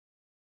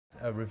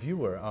a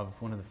reviewer of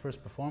one of the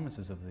first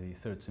performances of the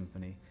Third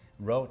Symphony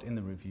wrote in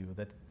the review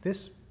that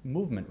this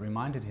movement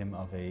reminded him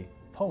of a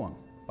poem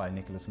by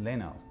Nicholas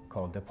Lenau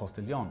called Der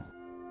Postillon.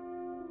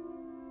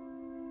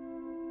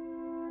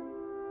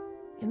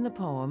 In the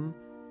poem,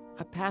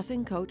 a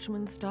passing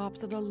coachman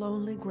stops at a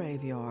lonely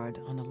graveyard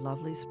on a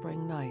lovely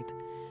spring night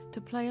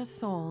to play a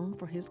song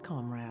for his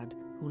comrade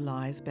who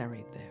lies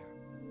buried there.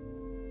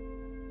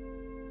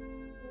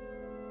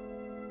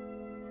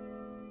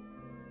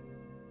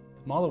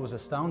 Mahler was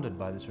astounded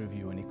by this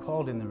review, and he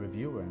called in the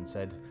reviewer and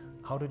said,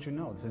 "How did you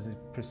know? This is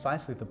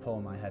precisely the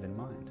poem I had in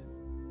mind."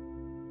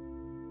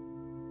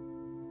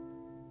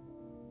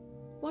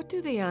 What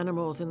do the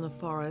animals in the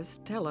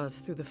forest tell us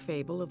through the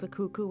fable of the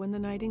cuckoo and the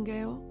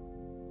nightingale?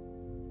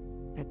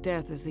 That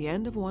death is the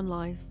end of one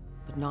life,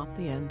 but not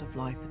the end of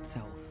life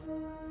itself.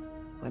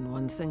 When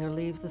one singer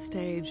leaves the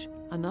stage,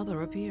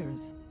 another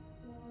appears.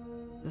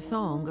 The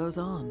song goes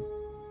on.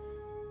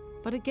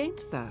 But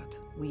against that,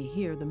 we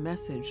hear the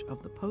message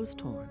of the post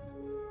horn.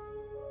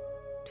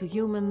 To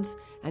humans,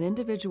 an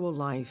individual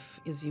life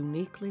is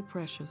uniquely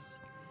precious,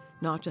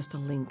 not just a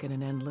link in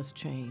an endless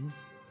chain.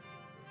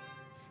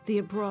 The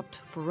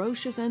abrupt,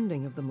 ferocious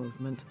ending of the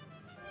movement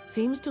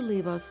seems to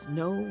leave us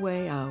no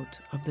way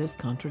out of this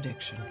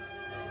contradiction.